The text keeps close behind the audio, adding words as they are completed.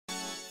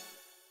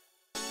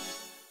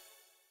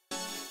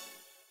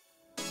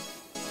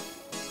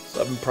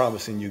I've been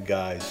promising you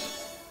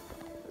guys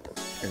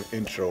an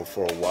intro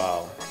for a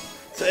while.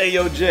 So, hey,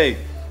 yo, Jay.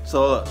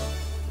 So,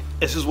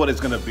 this is what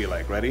it's going to be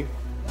like. Ready?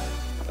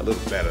 A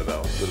little better,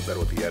 though. A little better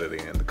with the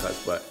editing and the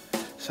cuts. But,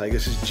 so I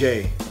guess it's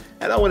Jay.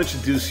 And I want to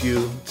introduce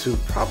you to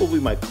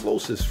probably my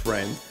closest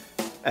friend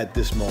at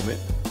this moment,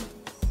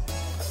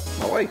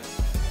 my wife.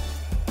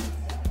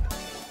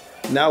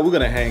 Now we're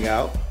going to hang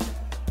out,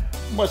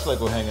 much like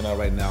we're hanging out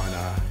right now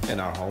in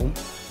our home,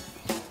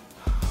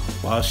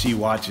 while she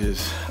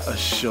watches a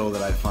show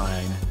that I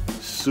find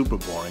super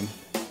boring,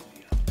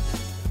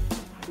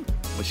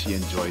 but she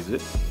enjoys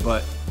it.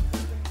 But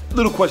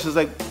little questions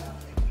like,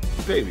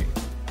 baby,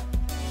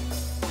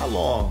 how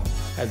long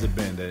has it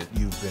been that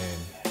you've been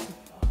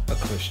a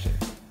Christian,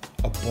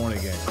 a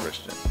born-again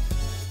Christian?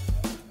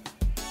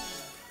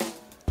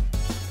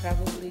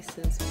 Probably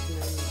since we've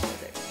known each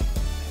other.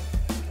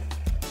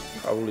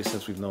 Probably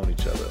since we've known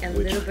each other. A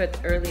little bit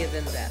earlier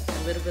than that,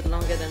 a little bit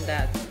longer than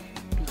that,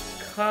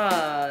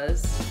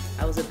 because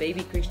I was a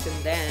baby Christian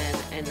then,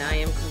 and I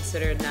am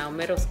considered now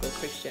middle school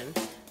Christian,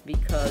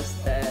 because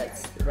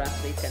that's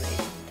roughly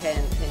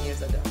 10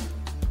 years ago.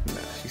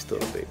 Nah, she's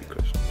still a baby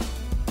Christian.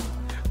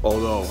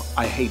 Although,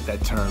 I hate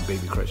that term,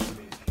 baby Christian.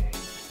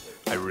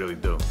 I really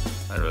do.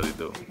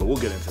 But we'll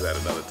get into that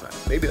another time.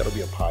 Maybe that'll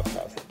be a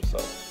podcast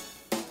episode.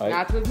 Right?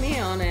 Not with me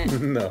on it.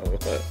 No,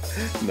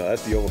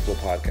 that's the Overflow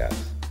podcast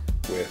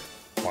with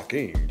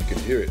Joaquin. You can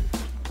hear it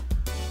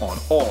on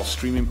all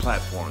streaming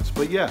platforms.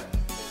 But yeah,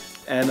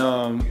 and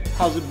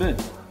how's it been?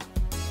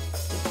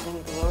 It's been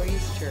a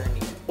glorious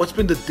journey. What's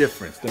been the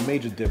difference, the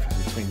major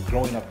difference between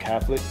growing up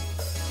Catholic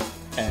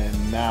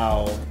and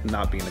now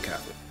not being a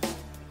Catholic?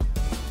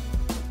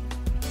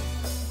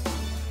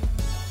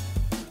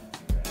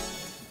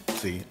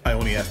 See, I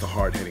only ask the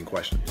hard-hitting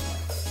questions.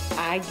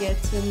 I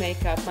get to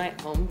make up my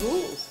own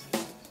rules.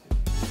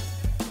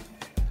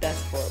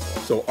 That's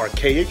horrible. So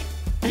archaic?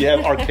 You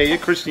have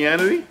archaic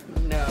Christianity?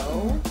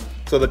 No.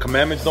 So the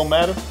commandments don't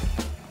matter?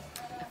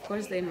 Of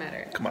course they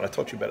matter. Come on, I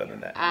taught you better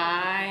than that.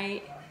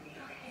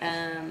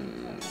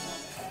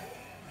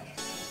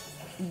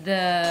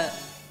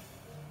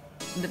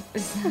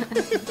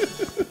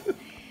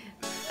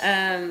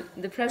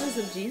 The presence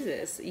of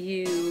Jesus,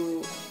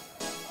 you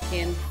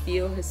can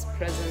feel his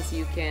presence.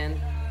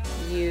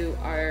 You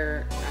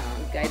are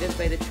guided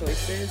by the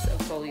choices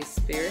of Holy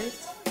Spirit,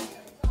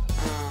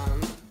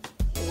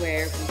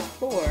 where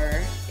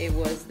before it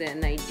was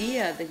an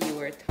idea that you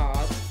were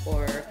taught,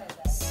 or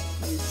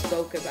you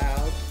spoke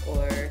about,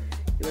 or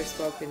you were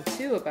spoken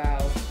to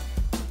about,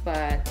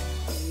 but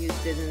you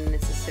didn't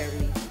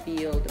necessarily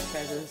feel the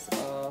presence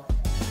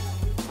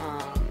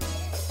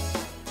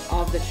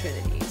of the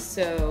Trinity.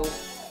 So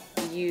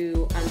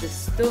you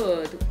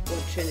understood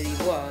what Trinity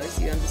was.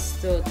 You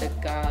understood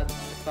that God, the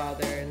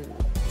Father, and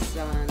the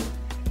Son,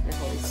 and the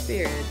Holy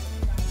Spirit,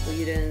 but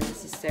you didn't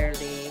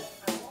necessarily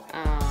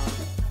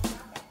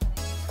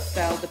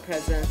felt the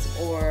presence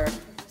or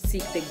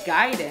seek the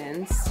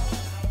guidance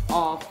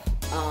of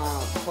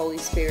Holy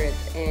Spirit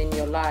in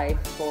your life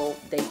for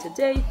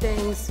day-to-day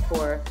things,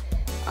 for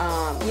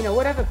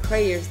whatever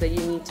prayers that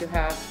you need to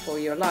have for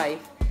your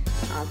life,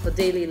 for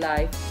daily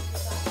life,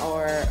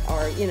 or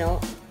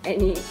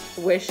any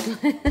wish.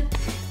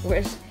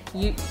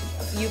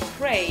 You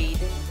prayed,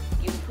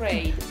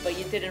 but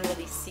you didn't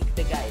really seek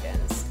the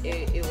guidance.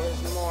 It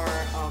was more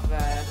of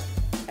a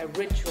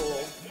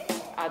ritual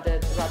rather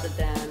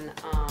than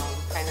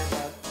kind of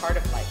a part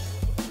of life.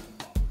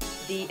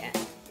 The end.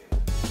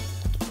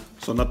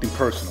 So nothing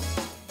personal.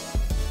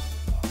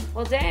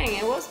 Well, dang,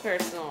 it was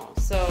personal.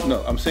 So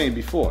No, I'm saying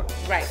before.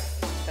 Right,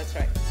 that's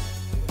right.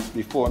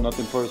 Before,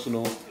 nothing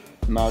personal.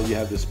 Now you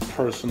have this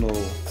personal,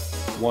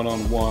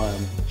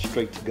 one-on-one,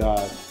 straight to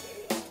God.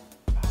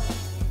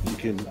 You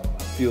can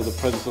feel the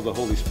presence of the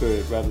Holy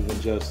Spirit rather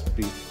than just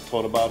be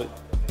taught about it.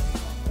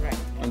 Right.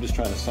 I'm just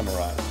trying to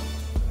summarize.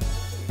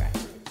 Right.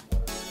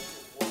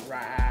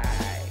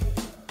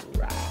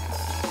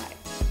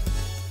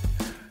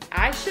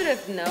 I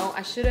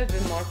should have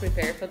been more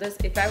prepared for this.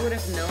 If I would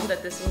have known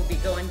that this would be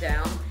going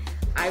down,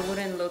 I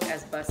wouldn't look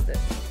as busted,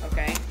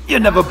 okay? You're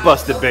never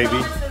busted, baby.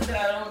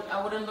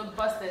 I wouldn't look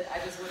busted. I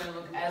just wouldn't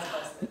look as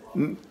busted.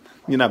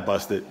 You're not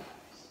busted.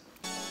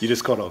 You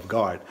just caught off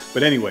guard.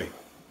 But anyway,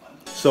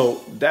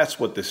 so that's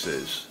what this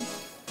is.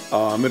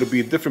 It'll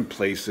be different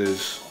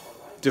places,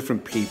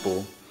 different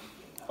people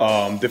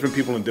in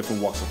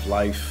different walks of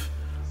life,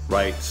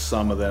 right?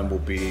 Some of them will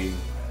be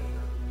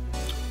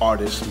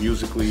artists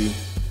musically,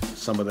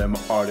 some of them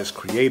artists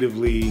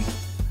creatively,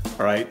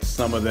 all right?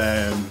 Some of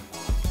them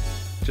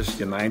just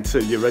your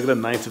regular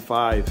 9 to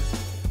 5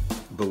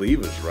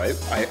 believers, right?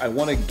 I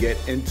want to get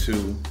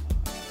into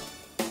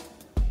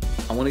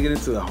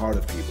the heart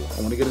of people.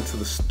 I want to get into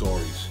the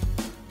stories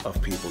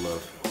of people,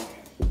 of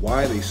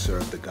why they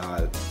serve the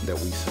God that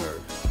we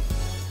serve,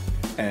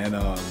 and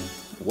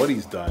what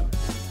he's done,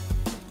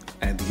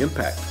 and the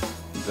impact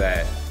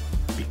that,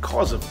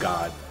 because of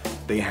God,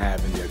 they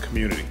have in their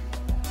community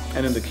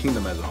and in the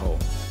kingdom as a whole,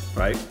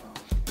 right?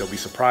 There'll be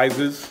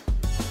surprises.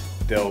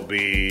 There'll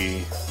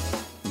be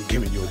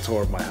giving you a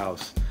tour of my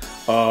house.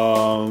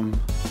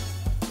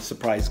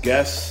 Surprise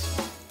guests.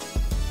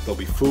 There'll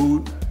be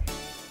food,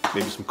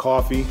 maybe some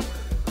coffee,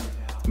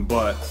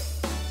 but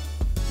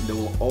there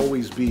will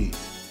always be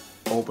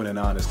open and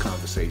honest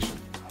conversation.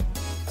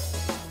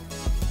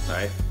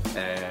 Right?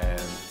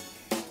 And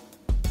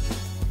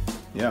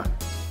yeah,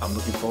 I'm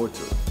looking forward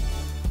to it.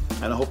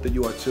 And I hope that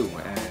you are too.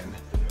 And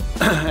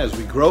as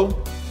we grow,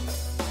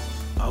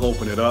 I'll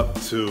open it up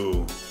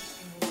to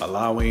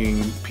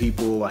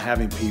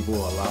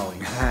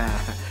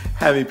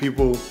having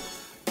people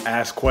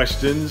ask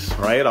questions,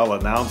 right? I'll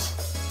announce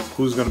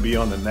who's going to be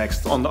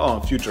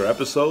on future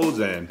episodes,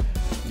 and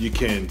you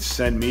can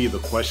send me the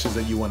questions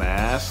that you want to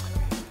ask,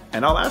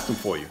 and I'll ask them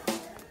for you.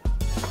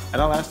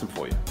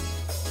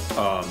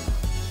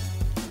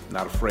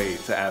 Not afraid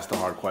to ask the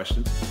hard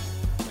questions.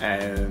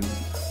 And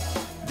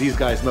these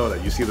guys know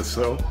that. You see the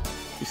show?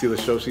 You see the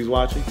show she's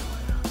watching?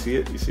 See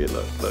it? You see it?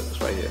 Look, it's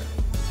right here.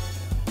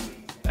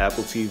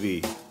 Apple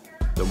TV,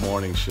 The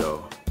Morning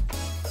Show.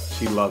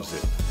 She loves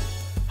it.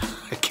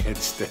 I can't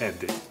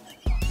stand it.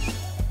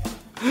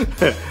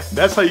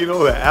 That's how you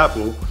know that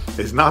Apple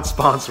is not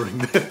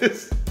sponsoring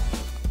this.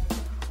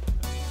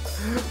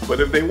 But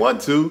if they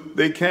want to,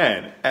 they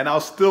can. And I'll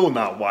still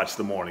not watch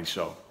The Morning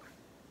Show.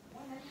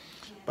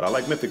 But I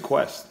like Mythic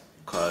Quest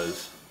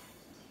because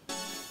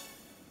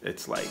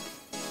it's like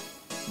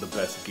the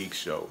best geek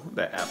show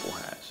that Apple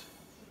has.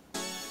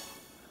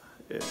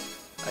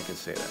 If I can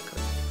say that,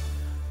 because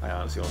I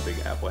honestly don't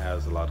think Apple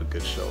has a lot of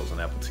good shows on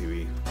Apple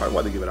TV. Probably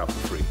why they give it out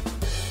for free.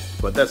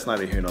 But that's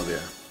neither here nor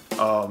there.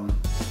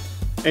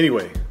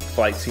 Anyway,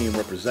 Flight Team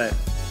represent.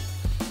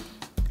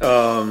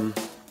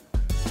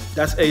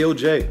 That's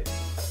AOJ.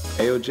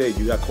 AOJ,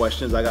 you got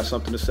questions? I got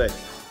something to say.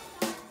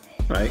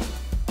 Right?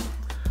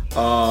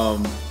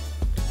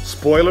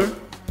 Spoiler,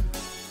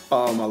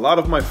 a lot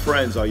of my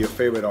friends are your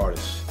favorite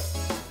artists.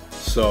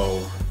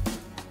 So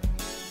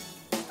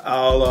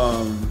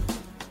I'll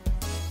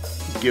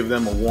give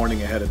them a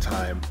warning ahead of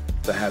time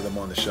to have them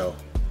on the show.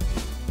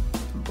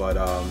 But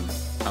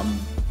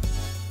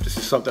this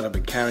is something I've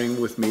been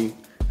carrying with me,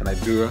 an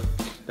idea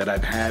that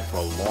I've had for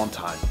a long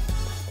time,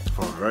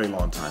 for a very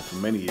long time, for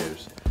many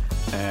years.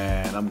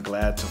 And I'm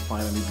glad to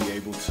finally be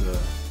able to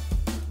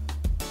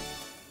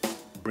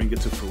bring it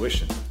to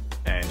fruition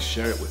and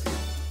share it with you.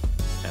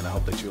 And I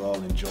hope that you all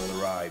enjoy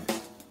the ride.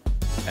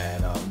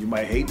 And you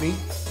might hate me,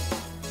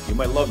 you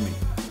might love me,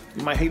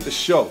 you might hate the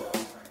show,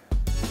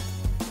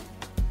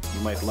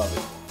 you might love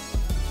it.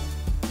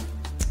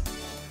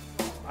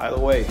 Either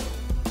way,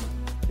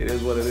 it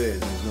is what it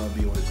is, and it's gonna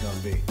be what it's gonna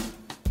be.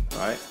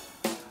 All right?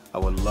 I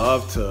would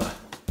love to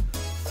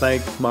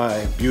thank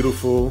my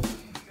beautiful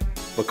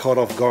but caught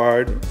off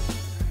guard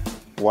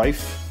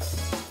wife.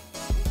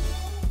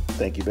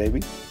 Thank you,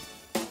 baby.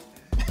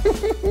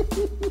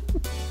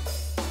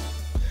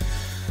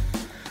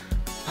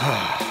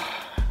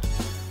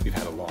 We've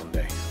had a long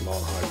day,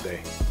 long, hard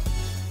day.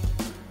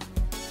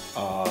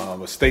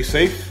 But stay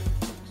safe.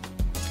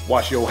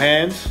 Wash your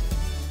hands.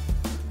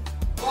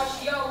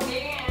 Wash your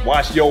hands.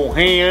 Wash your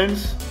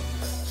hands.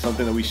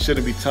 Something that we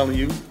shouldn't be telling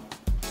you.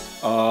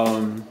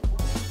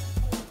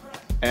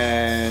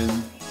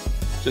 And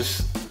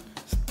just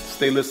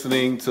stay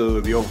listening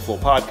to the Overflow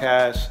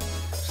podcast.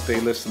 Stay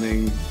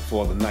listening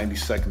for the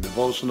 90-second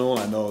devotional.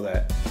 I know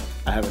that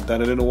I haven't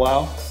done it in a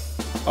while.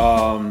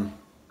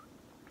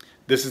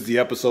 This is the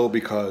episode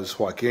because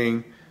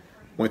Joaquin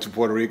went to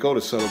Puerto Rico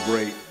to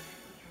celebrate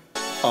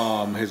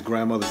his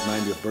grandmother's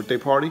 90th birthday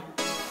party.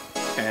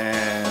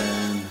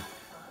 And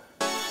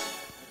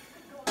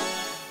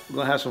we're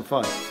going to have some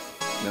fun.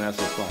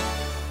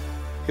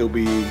 He'll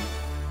be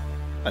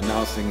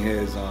announcing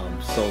his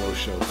solo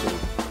show too.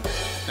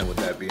 And with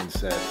that being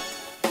said,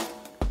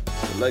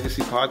 the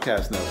Legacy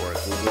Podcast Network,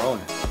 we're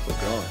growing.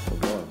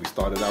 We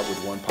started out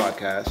with one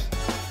podcast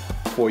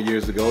 4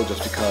 years ago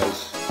just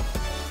because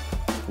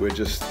we're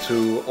just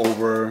two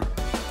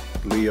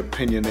overly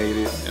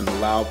opinionated and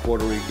loud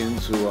Puerto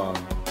Ricans who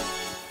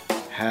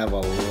have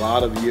a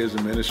lot of years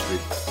of ministry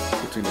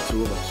between the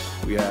two of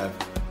us. We have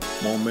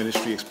more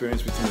ministry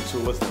experience between the two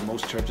of us than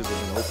most churches have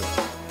been open,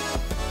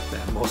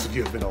 than most of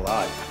you have been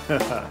alive.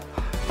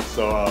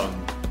 So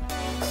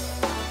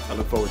I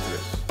look forward to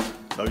this.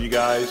 Love you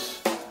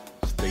guys.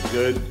 Stay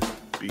good,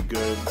 be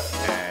good,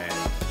 and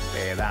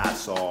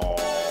pedazo.